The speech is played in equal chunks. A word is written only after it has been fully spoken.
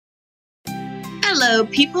Hello,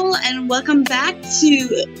 people, and welcome back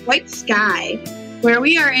to White Sky, where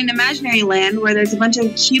we are in imaginary land where there's a bunch of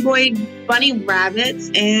cuboid bunny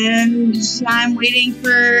rabbits, and I'm waiting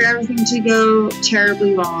for everything to go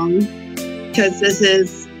terribly wrong, because this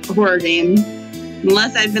is a horror game,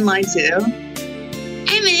 unless I've been lied to.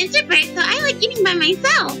 I'm an introvert, so I like eating by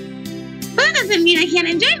myself. But that doesn't mean I can't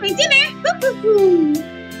enjoy my dinner.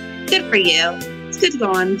 Good for you. It's good to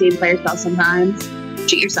go on dates by yourself sometimes.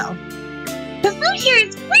 Treat yourself. The food here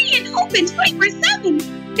is free and open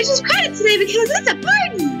 24/7. It's just crowded today because it's a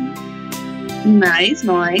party. Nice,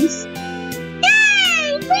 nice.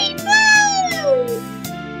 Yay! Free food!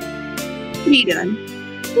 What are you doing?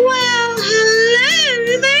 Well,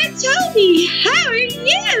 hello there, Toby. How are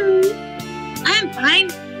you? I'm fine,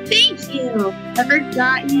 thank you. I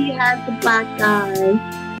forgot he had the black eye.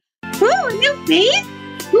 Ooh, a new face?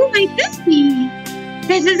 Who might this be?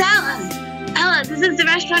 This is Ella. Ella, this is the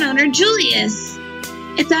restaurant owner, Julius.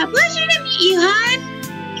 It's a pleasure to meet you, hon.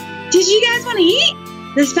 Did you guys want to eat?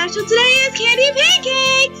 The special today is candy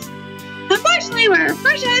pancakes. Unfortunately, we're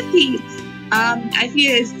fresh as seats. I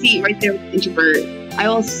see a seat right there with the introvert. I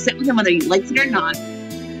will sit with him whether he likes it or not.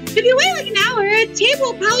 If you wait like an hour, a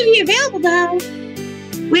table will probably be available, though.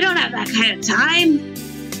 We don't have that kind of time.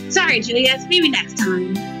 Sorry, Julius, maybe next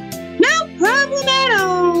time. No problem at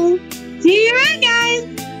all. See you around, guys.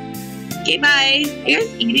 Okay, bye. Are you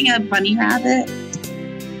guys eating a bunny rabbit?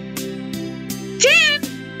 Dan,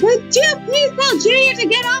 would you please tell Junior to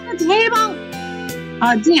get off the table?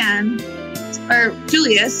 Dan. Or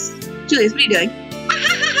Julius. Julius, what are you doing?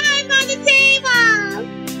 I'm on the table.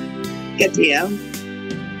 Good to you.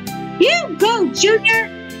 You go, Junior.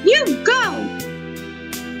 You go.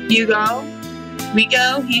 You go. We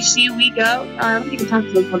go. He, she, we go. I don't think we can talk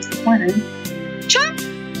to those ones in the corner. Chomp,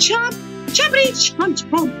 chomp, chompity, chomp,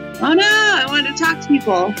 chomp. Oh no, I wanted to talk to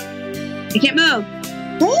people. You can't move.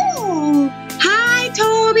 Oh, hi,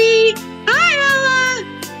 Toby. Hi, Ella.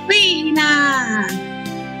 Lena.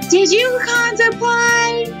 Did you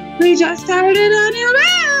contemplate? We just started a new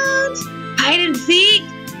round. Hide and seek.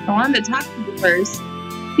 I wanted to talk to people first.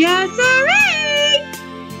 Yes, sirree.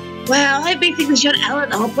 Well, I basically showed Ella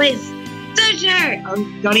the whole place. So sure. Oh,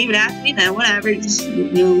 don't even ask me then. Whatever. Just, I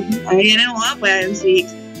didn't want hide and seek.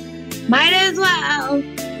 Might as well.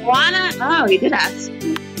 Wanna? Oh, he did ask.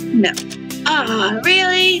 No. Oh,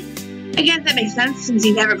 really? I guess that makes sense since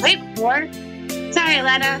you've never played before. Sorry,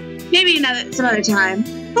 Lena. Maybe some other time.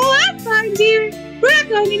 Oh, that's fine, dear. We're not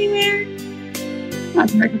going anywhere. I'll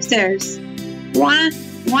come back upstairs. Wanna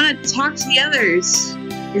talk to the others?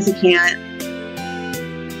 Guess I can't.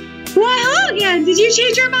 Why, hello again. Did you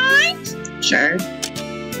change your mind? Sure.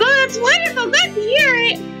 Oh, that's wonderful. Glad to hear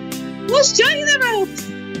it. We'll show you the ropes.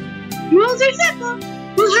 Rules are simple.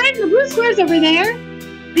 We'll hide in the blue squares over there,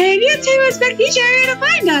 and you two expect each area to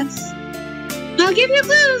find us. I'll give you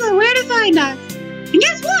clues on where to find us. And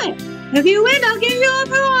guess what? If you win, I'll give you a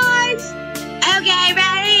prize. Okay,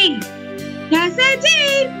 ready? Yes,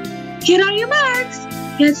 indeed. Get on your marks.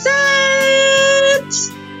 Get set.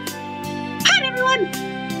 Hide, everyone.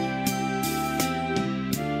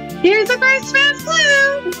 Here's the first round's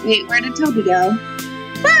clue. Wait, where did Toby go?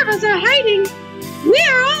 Four of us are hiding. We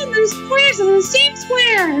are all in the squares of the same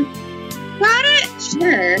square. Got it?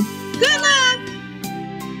 Sure. Good luck.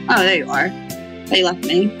 Oh, there you are. They left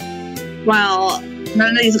me. Well,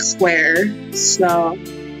 none of these look square, so...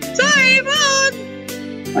 Sorry, wrong.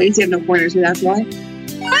 Oh, you have no corners, so that's why? I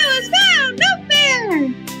was found. No fair.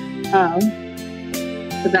 Oh.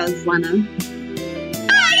 But that was Lena.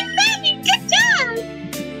 Oh, you found me. Good job.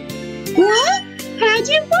 What? How'd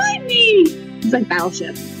you find me? It's like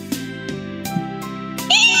Battleship.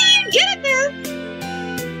 Get it there!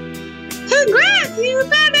 Congrats! You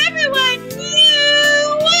found everyone! You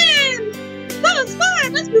win! That was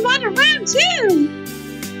fun! Let's move on to round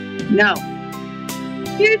 2! No.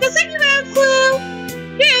 Here's the second round clue!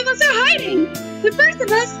 Three of us are hiding! The first of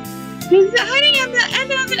us is hiding on the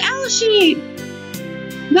end of an L shape!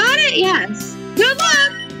 Got it? Yes. Good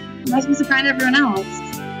luck! Am I supposed to find everyone else?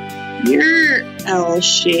 You're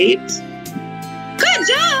L-shaped. Good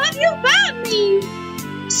job! You found me!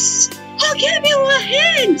 I'll give you a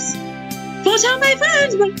hint! Don't tell my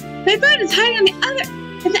friends, but my friend is hiding at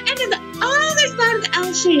the end of the other side of the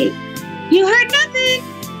L shape. You heard nothing.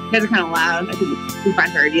 You guys are kind of loud. I think your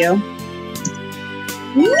friend heard you.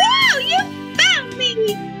 Wow, you found me!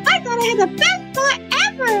 I thought I had the best spot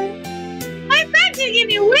ever! My friend didn't give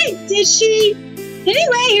me a wink, did she?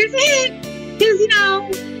 Anyway, here's a hint. Because,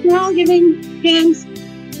 we're all giving hints.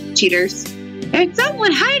 Cheaters. There's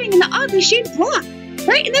someone hiding in the oddly shaped block.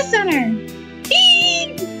 Right in the center.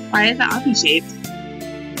 Bing! Why is that oddly shaped?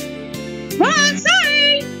 Oh,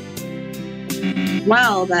 sorry.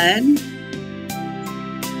 Well then.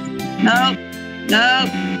 Nope. Nope.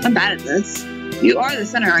 I'm bad at this. You are the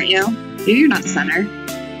center, aren't you? You're not the center.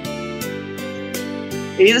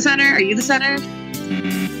 Are you the center? Are you the center?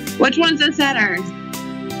 Which one's the center?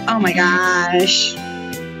 Oh my gosh.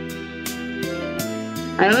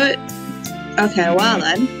 I would. Okay, well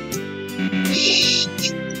then.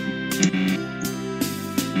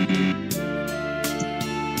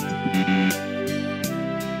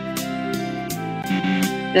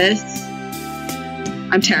 This.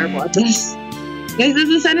 I'm terrible at this. This is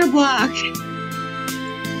the center block.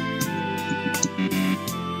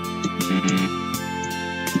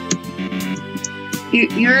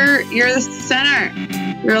 You're the center.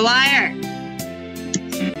 You're a liar.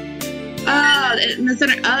 Oh, in the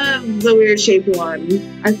center of the weird shaped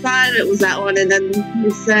one. I thought it was that one, and then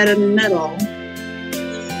you said in the middle.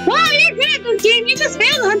 Wow, you're good at this game. You just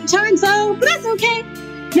failed 100 times, though. But that's okay.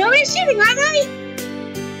 Nobody's cheating, are they?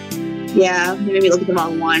 Yeah, you made me look at the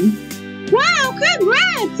wrong one. Wow,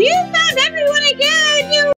 congrats! You found everyone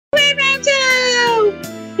again! You win round 2!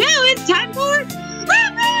 Now it's time for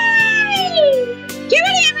Ruby! Get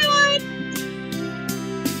ready, everyone!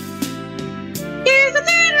 Here's the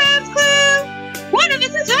third round's clue! One of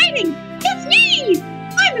us is hiding! It's me!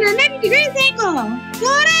 I'm at a 90 degrees angle!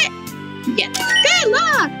 Got it? Yes. Good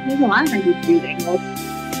luck! There's a lot of 90 degrees angles.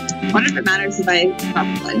 I wonder if it matters if I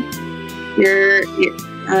probably.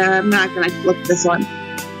 I'm not gonna look at this one.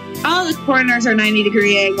 All the corners are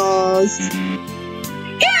 90-degree angles.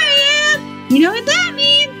 Here I am! You know what that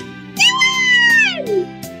means? You win!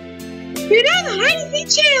 You're now the hide and seek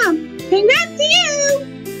champ! Congrats to you!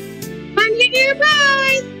 Time to get your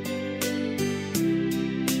prize!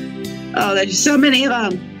 Oh, there's so many of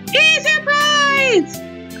them. Here's your prize!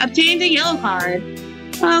 Obtained a yellow card.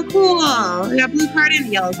 Oh, cool. I got a blue card and a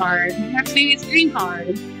yellow card. Next, maybe it's a green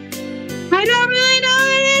card. I don't really know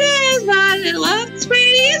what it is, but it looks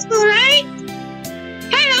pretty useful, right?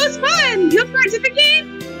 Hey, that was fun! You up for a different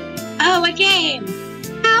game? Oh, what game?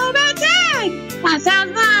 How about tag? That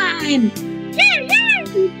sounds fun! Yay!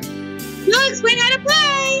 We'll explain how to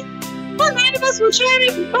play! Well, 9 of us will try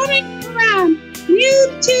running around.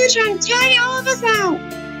 You two try to tag all of us out.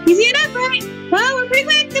 Easy enough, right? Well, we're pretty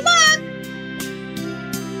quick. Good luck!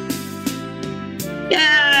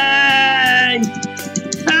 Yay!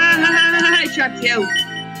 I trapped you.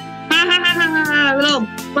 Little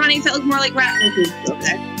bunnies that look more like rat monkeys over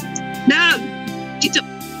there. No! Get up!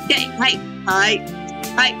 Hey, hey, hey,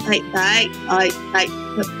 hey, hey, hey, hey, hey,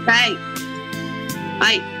 hey,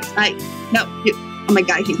 hey, hey. No, you. Oh my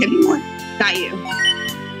god, I can't get any more. Got you.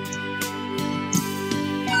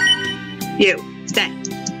 You, stay.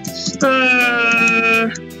 Oh,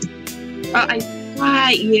 I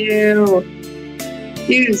got you.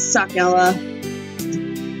 You suck, Ella.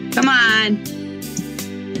 Come on.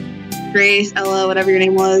 Grace, Ella, whatever your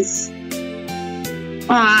name was.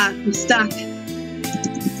 Ah, I'm stuck.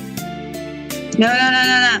 No.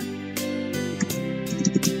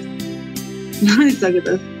 I suck at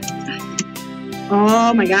this.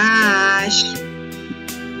 Oh my gosh.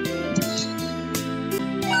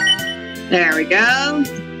 There we go.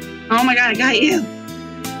 Oh my god, I got you.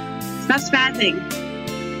 Stop spazzing.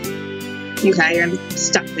 Okay, you're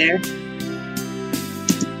stuck there.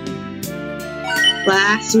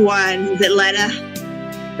 Last one. Is it Letta?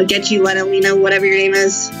 I'll get you, Letta, Lena, whatever your name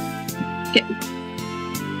is. Okay.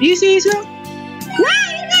 You see so? Wow,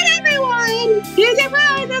 you got everyone! Here's your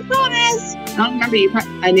prize, I promise! I don't remember you.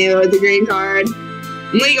 I knew it was a green card.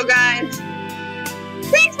 I'm gonna go, guys.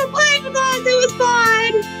 Thanks for playing with us, it was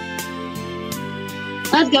fun!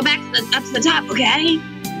 Let's go back up to the top, okay?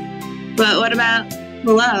 But what about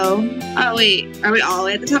below? Oh, wait. Are we all the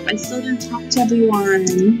way at the top? I still didn't talk to everyone.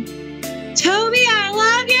 Toby, I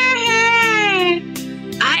love your hair!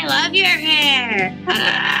 I love your hair!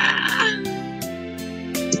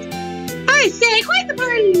 I say, quite the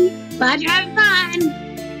party! Glad you're having fun!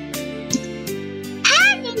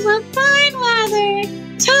 Having some fine weather!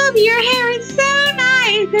 Toby, your hair is so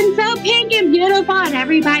nice and so pink and beautiful and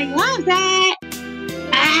everybody loves it!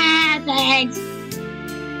 Ah, thanks!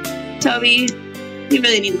 Toby, you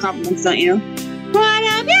really need the compliments, don't you? What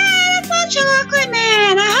a beautiful chocolate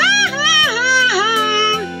man!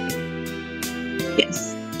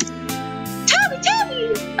 Yes. Toby,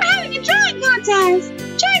 we're having a drawing contest!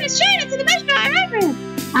 Join us to the best drawing ever!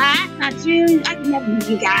 That's not true. I can never meet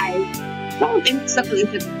you guys. Don't think stuff that we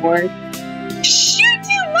said before. Shoot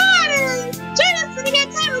you models! Join us to the good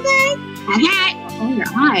time, okay? Okay. Oh, your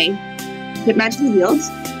eye. Is it magically healed?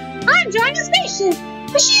 I'm drawing a spaceship!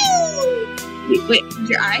 Washoo! Wait, did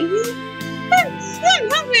your eye heal? Thanks! I'm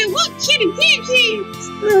hungry. I want chicken cheese.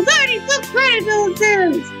 There's already so credit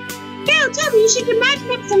downstairs. Gail told me you should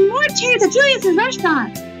imagine up some more chairs at Julius's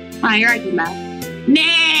restaurant. Oh, you're right, Matt.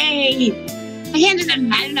 Nay! I can't just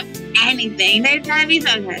imagine up anything. There's gotta be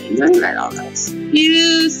something. You read all this.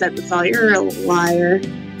 You said this all. You're a liar.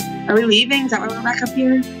 Are we leaving? Is that why we're back up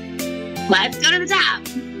here? Let's go to the top.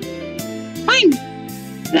 Fine.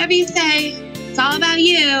 Whatever you say. It's all about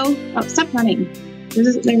you. Oh, stop running.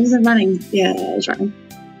 There's a running. Yeah, I was running.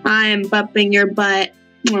 I'm bumping your butt.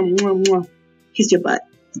 Mwah, mwah, mwah. Kiss your butt.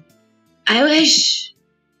 I wish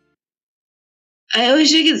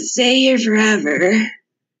I could stay here forever.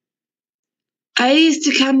 I used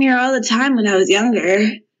to come here all the time when I was younger,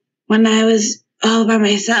 when I was all by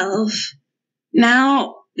myself.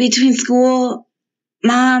 Now, between school,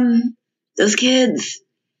 mom, those kids,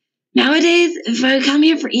 nowadays, if I come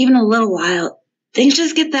here for even a little while, things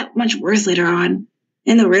just get that much worse later on,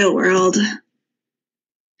 in the real world.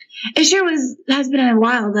 It sure has been a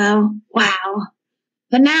while, though. Wow.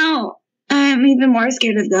 But now, I'm even more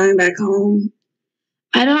scared of going back home.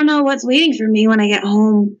 I don't know what's waiting for me when I get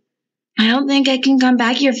home. I don't think I can come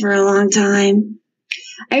back here for a long time.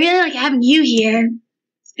 I really like having you here.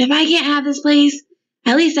 If I can't have this place,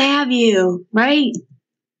 at least I have you, right?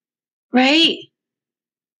 Right?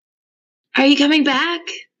 Are you coming back?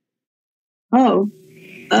 Oh.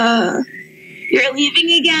 You're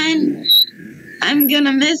leaving again? I'm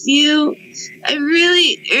gonna miss you. I'm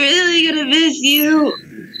really, really gonna miss you.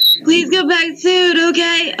 Please go back soon,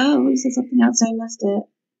 okay? Oh, he said something else. I missed it.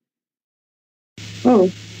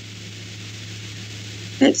 Oh.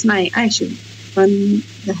 It's night. I should run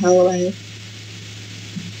the hell away.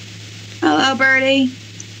 Hello, Birdie.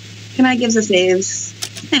 Can I give the saves?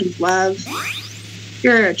 Thanks, love.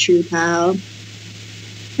 You're a true pal.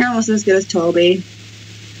 You're almost as good as Toby.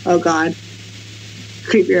 Oh, God.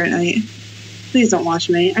 Creepier at night. Please don't watch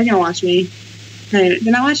me. Are you gonna watch me? No,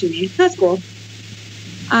 they're not watching me. That's cool.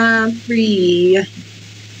 3.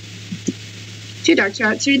 Too dark to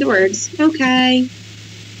read the words. Okay.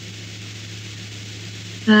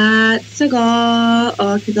 That's a go.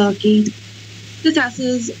 Okie dokie. The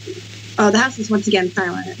house is once again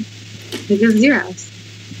silent. Maybe this is your house.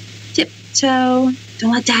 Tiptoe.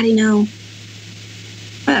 Don't let Daddy know.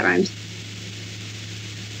 Oh, that rhymed.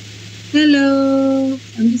 Hello.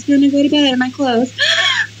 I'm just gonna go to bed in my clothes.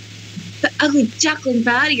 The ugly duckling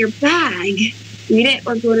fell out of your bag. Read it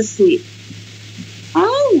or go to sleep.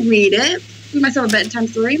 I'll read it. Read myself a bedtime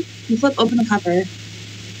story. And flip open the cover.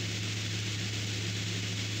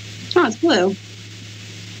 Oh, it's blue.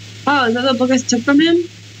 Oh, is that the book I took from him?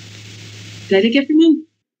 Did I take it from him?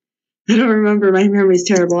 I don't remember. My memory's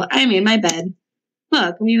terrible. I made my bed.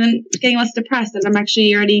 Look, I'm even getting less depressed that I'm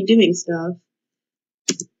actually already doing stuff.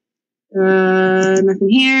 Nothing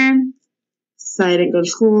here. Sorry I didn't go to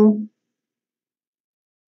school.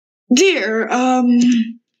 Dear,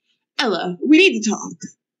 Ella, we need to talk.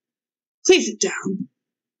 Please sit down.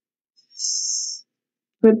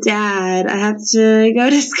 But Dad, I have to go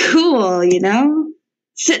to school, you know?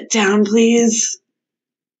 Sit down, please.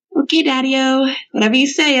 Okay, Daddy-o. Whatever you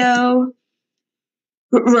say-o.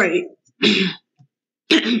 Right.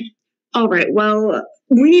 All right, well,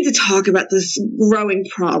 we need to talk about this growing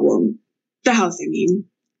problem. The house, I mean.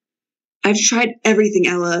 I've tried everything,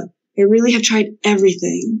 Ella. I really have tried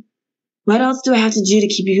everything. What else do I have to do to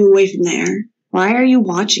keep you away from there? Why are you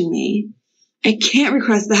watching me? I can't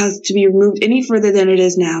request the house to be removed any further than it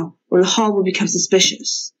is now, or the hall will become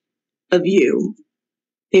suspicious of you.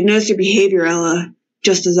 They've noticed your behavior, Ella,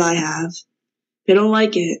 just as I have. They don't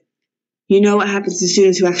like it. You know what happens to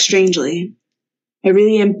students who act strangely. I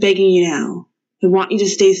really am begging you now. I want you to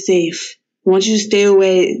stay safe. I want you to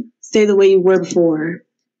stay the way you were before.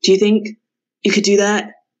 Do you think you could do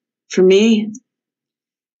that? For me?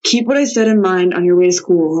 Keep what I said in mind on your way to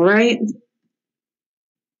school, alright?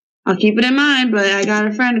 I'll keep it in mind, but I got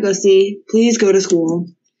a friend to go see. Please go to school.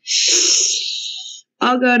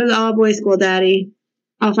 I'll go to the all-boys school, Daddy.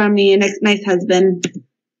 I'll find me a nice husband.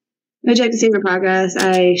 Would you like to save your progress?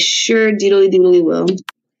 I sure doodly will.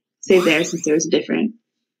 Save there since there was a different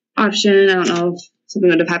option. I don't know if something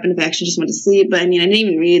would have happened if I actually just went to sleep, but I mean, I didn't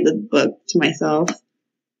even read the book to myself.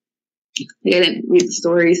 Like, I didn't read the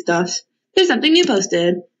story stuff. There's something new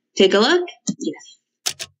posted. Take a look.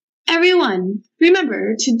 Yes. Everyone,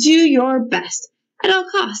 remember to do your best at all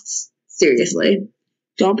costs. Seriously.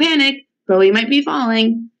 Don't panic, but we might be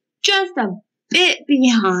falling just a bit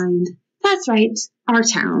behind. That's right, our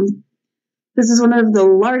town. This is one of the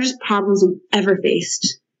largest problems we've ever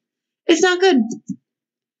faced. It's not good.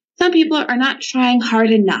 Some people are not trying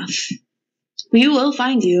hard enough. We will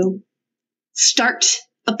find you. Start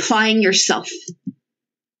applying yourself.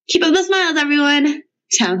 Keep up the smiles, everyone.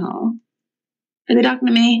 Town hall. Are they talking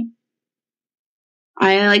to me?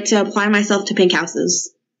 I like to apply myself to pink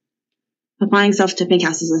houses. Applying self to pink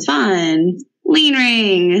houses is fun. Lean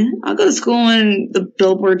ring. I'll go to school and the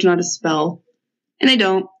billboards know how to spell. And they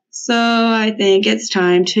don't. So I think it's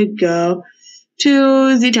time to go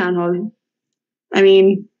to the town hall. I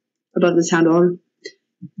mean, above the town hall.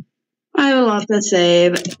 I will have to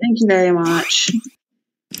save. Thank you very much.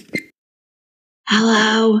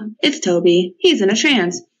 Hello, it's Toby. He's in a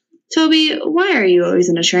trance. Toby, why are you always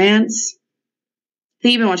in a trance? I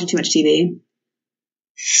think you've been watching too much TV.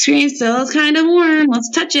 Screen still is kind of warm. Let's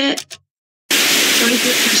touch it. Toby,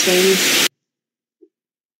 touch things.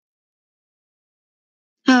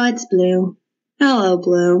 Oh, it's Blue. Hello,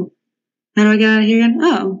 Blue. How do I get out of here again?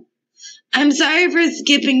 Oh. I'm sorry for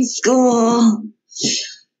skipping school.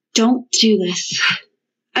 Don't do this.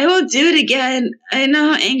 I won't do it again. I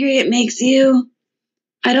know how angry it makes you.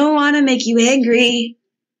 I don't want to make you angry.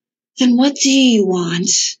 Then what do you want?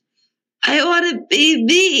 I want to be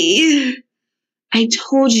me. I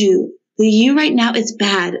told you that you right now is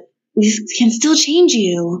bad. We can still change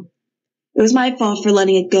you. It was my fault for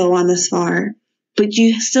letting it go on this far. But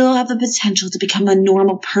you still have the potential to become a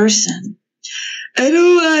normal person. I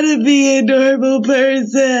don't want to be a normal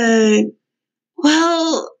person.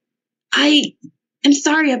 Well, I am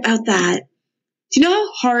sorry about that. Do you know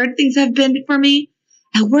how hard things have been for me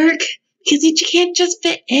at work? Because you can't just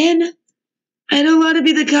fit in. I don't want to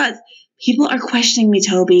be the cause. People are questioning me,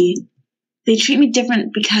 Toby. They treat me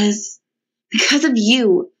different because of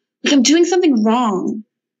you. Like I'm doing something wrong.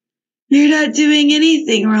 You're not doing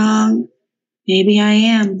anything wrong. Maybe I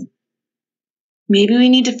am. Maybe we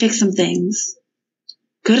need to fix some things.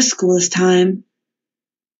 Go to school this time.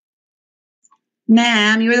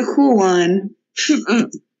 Ma'am, you're the cool one.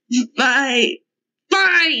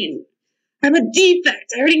 Fine. I'm a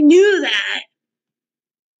defect. I already knew that.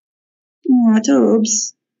 Aw,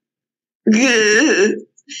 Tobes.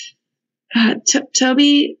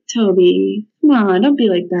 Toby. Come on, don't be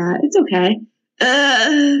like that. It's okay.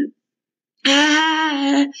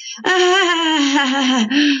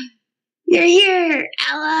 You're here,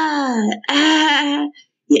 Ella.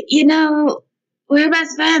 You know, we're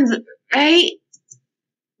best friends, right?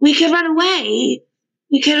 We could run away.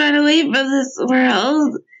 We could run away from this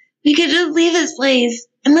world. We could just leave this place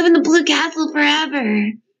and live in the Blue Castle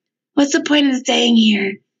forever. What's the point of staying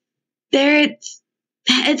here? There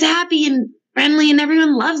it's happy and friendly and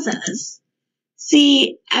everyone loves us.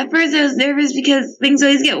 See, at first I was nervous because things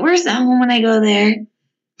always get worse at home when I go there.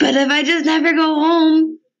 But if I just never go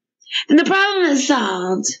home, then the problem is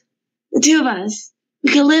solved. The two of us,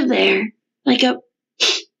 we could live there like a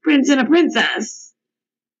prince and a princess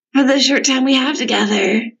for the short time we have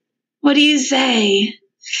together. What do you say?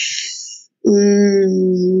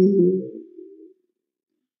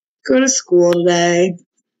 Go to school today.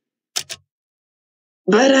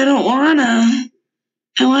 But I don't wanna.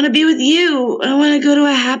 I want to be with you. I want to go to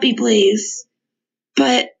a happy place.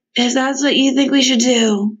 But if that's what you think we should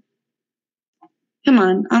do, come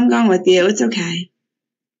on, I'm going with you. It's okay.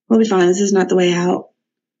 We'll be fine. This is not the way out.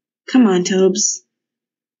 Come on, Tobes.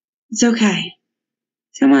 It's okay.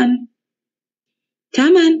 Come on.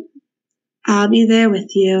 I'll be there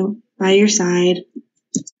with you, by your side.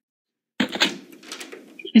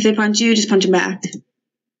 If they punch you, just punch them back.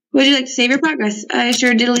 Would you like to save your progress? I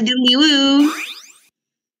sure diddly woo.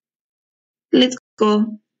 Let's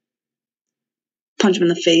go. Punch them in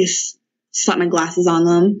the face. Slap my glasses on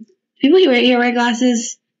them. People here wear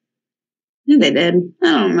glasses? I think they did. I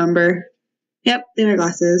don't remember. Yep, they wear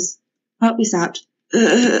glasses. Oh, we stopped.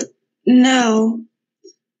 No.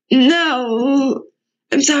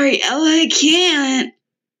 I'm sorry, Ella, I can't.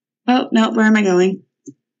 Oh, no, where am I going?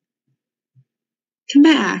 Come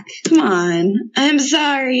back. Come on. I'm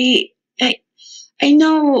sorry. I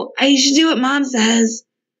know I should do what Mom says.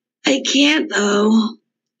 I can't, though.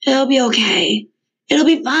 It'll be okay. It'll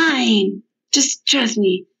be fine. Just trust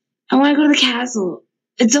me. I want to go to the castle.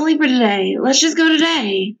 It's only for today. Let's just go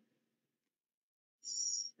today.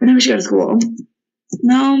 I think we should go to school.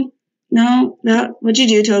 No. What'd you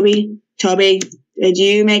do, Toby? Toby, did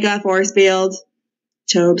you make a force field?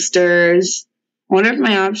 Tobesters. I wonder if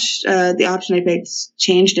the option I picked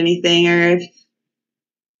changed anything, or if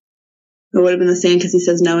it would have been the same because he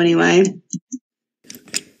says no anyway.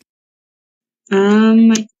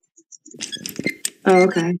 Oh,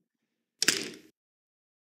 okay.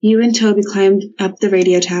 You and Toby climbed up the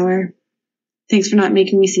radio tower. Thanks for not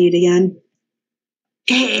making me see it again.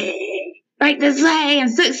 Right this way. I'm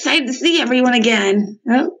so excited to see everyone again.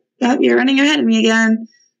 Oh, you're running ahead of me again.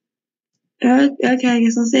 Okay, I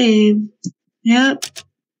guess I'll save. Yep.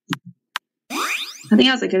 Nothing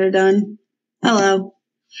else I could have done. Hello.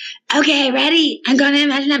 Okay, ready? I'm going to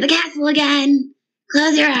imagine up the castle again.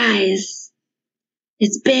 Close your eyes.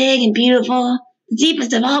 It's big and beautiful. The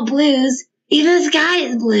deepest of all blues. Even the sky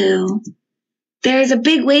is blue. There's a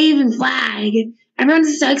big waving flag.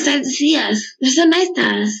 Everyone's so excited to see us. They're so nice to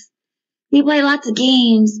us. We play lots of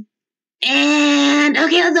games. And,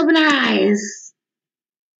 okay, let's open our eyes.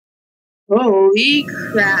 Holy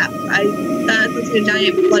crap. I thought it was a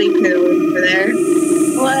giant bloody poo over there.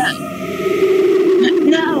 What?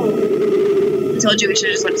 No. I told you we should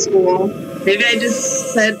have just went to school. Maybe I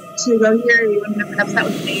just said to go here, you wouldn't have been upset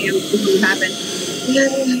with me. It wouldn't have happened.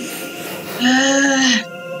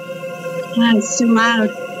 It's too loud.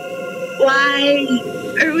 Why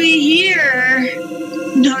are we here?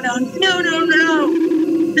 No.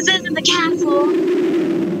 This isn't the castle.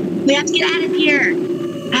 We have to get out of here.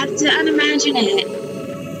 I have to unimagine it.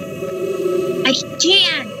 I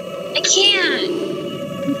can't.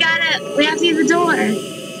 We have to use the door.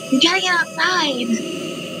 We gotta get outside.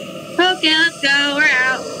 Okay, let's go. We're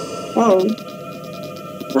out. Oh.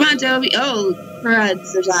 Come on, Toby. Oh, crud,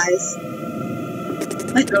 there's eyes.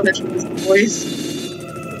 I throw this from this voice.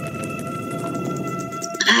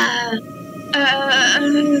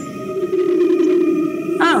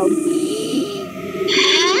 Oh.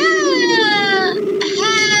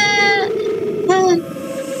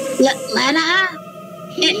 Lena?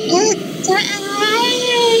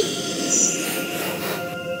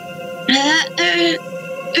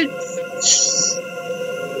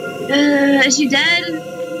 Is she dead?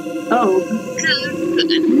 Oh.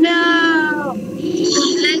 No!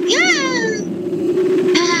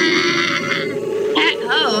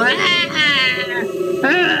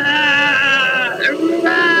 Run!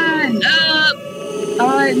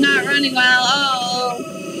 Oh, I'm not running well. Oh.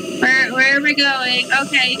 Where am I going?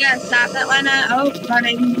 Okay, you gotta stop that, Lena. Oh,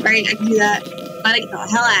 running. Right, I can do that. Gotta get the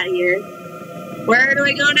hell out of here. Where do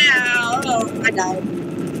I go now? Oh, I died.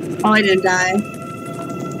 Oh, I didn't die.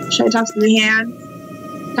 Should I talk to the hand?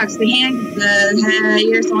 Talk to the hand, the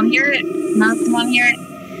ears don't hear it, mouth don't hear it.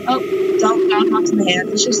 Oh, don't talk to the hand.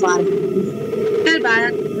 It's just loud.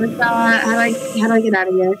 Goodbye. How do I get out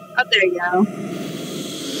of here? Oh, there you go.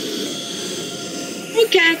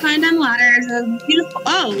 Okay, I climbed down the ladder. It's a beautiful.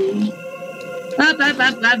 Oh, up. I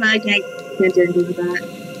can't do anything with that.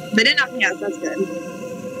 They didn't knock me out. So that's good.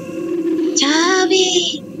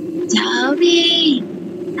 Toby,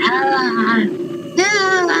 Ella,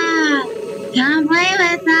 come play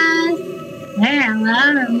with us. We're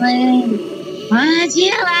lonely. Won't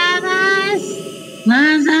you love us?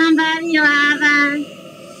 Won't somebody love us?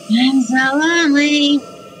 I'm so lonely.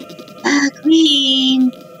 A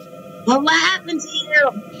queen. Well, what happened to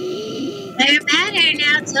you? They're better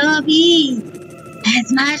now, Toby.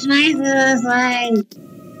 It's much nicer this way.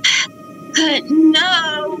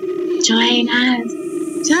 No. Join us.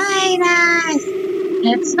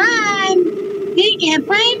 It's fun. We can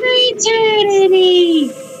play for eternity.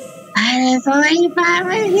 And it's only fun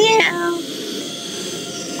with you.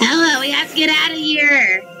 Ella, we have to get out of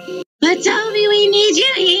here. But Toby, we need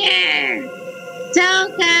you here.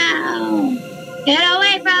 Don't go. Get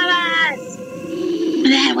away from us.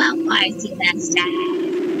 They won't force you this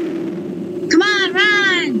time. Come on,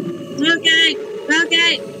 run. Okay.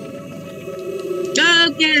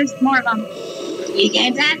 Okay, there's more of them. You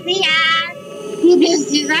can just see us. You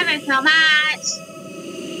just use ever so much.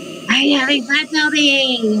 Are you having fun,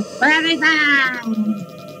 Toby? We're having fun.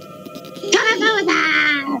 Come and go with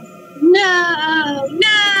us.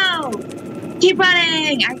 No! Keep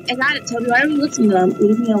running! I got it, Toby. Why are we listening to them?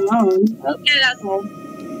 Leave me alone. Okay, that's all.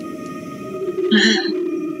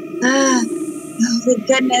 Oh, thank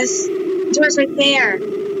goodness. The door's right there.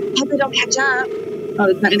 Hope they don't catch up. Oh,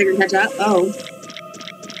 it's not gonna catch up? Oh.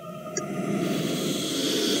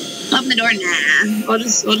 Open the door. Nah. We'll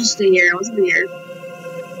just stay here. What's over here?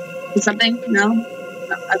 Is something? No?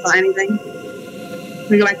 I saw anything. Can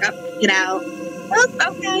we go back up? Get out. Oh,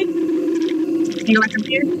 okay. Can you go back up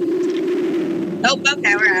here? Oh,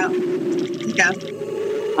 okay, we're out. Let's go.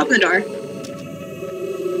 Open the door.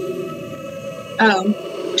 Oh.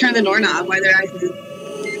 Turn the doorknob. Why there isn't?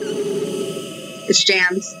 It's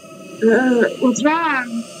jammed. What's wrong?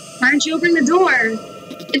 Why aren't you opening the door?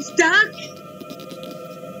 It's stuck?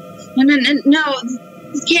 No,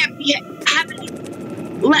 this can't be happening.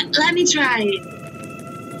 Let me try.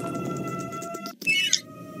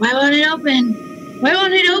 Why won't it open?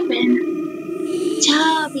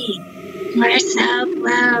 Toby, we're so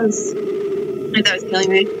close. I thought it was killing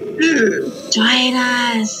me. Join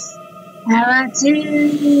us. I want to.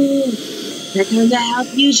 We're going to help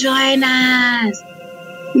you join us.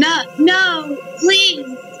 No, please.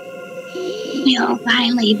 We'll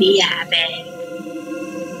finally be happy.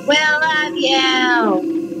 We'll love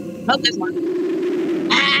you. Oh, there's one.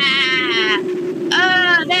 Ah!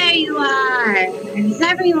 Oh, there you are. There's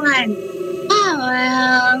everyone. Oh,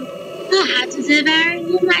 well. I'll have to do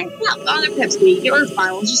everything myself. Oh, they're Pipsqueak. It was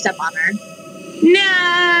fine. We'll just step on her.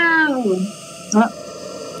 No! Oh,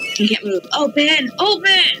 I can't move. Open!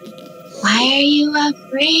 Open! Why are you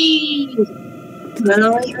afraid?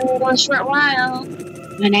 We'll only for one short while.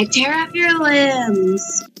 When I tear up your limbs.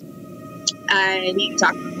 I need to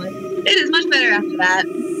talk to them. It is much better after that.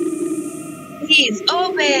 Please,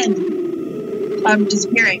 open! I'm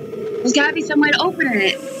disappearing. There's gotta be some way to open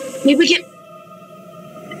it. Maybe we can...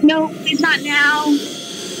 No, please not now.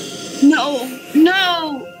 No,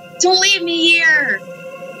 no! Don't leave me here!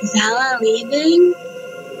 Is Ella leaving?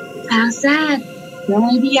 How sad. You'll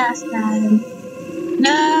only be us then.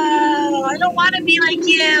 No, I don't want to be like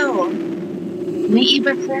you. May you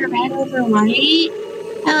prefer red over white?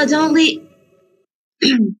 Ella, don't leave.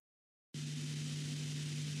 Can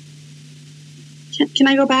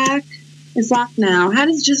I go back? It's locked now. How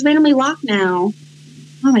does it just randomly lock now?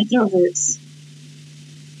 Oh, my throat hurts.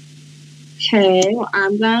 Okay, well,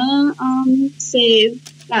 I'm gonna save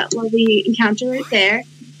that lovely encounter right there.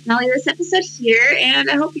 And I'll leave this episode here, and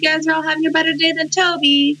I hope you guys are all having a better day than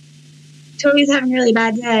Toby. Toby's having a really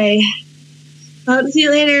bad day. I'll see you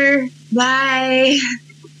later. Bye.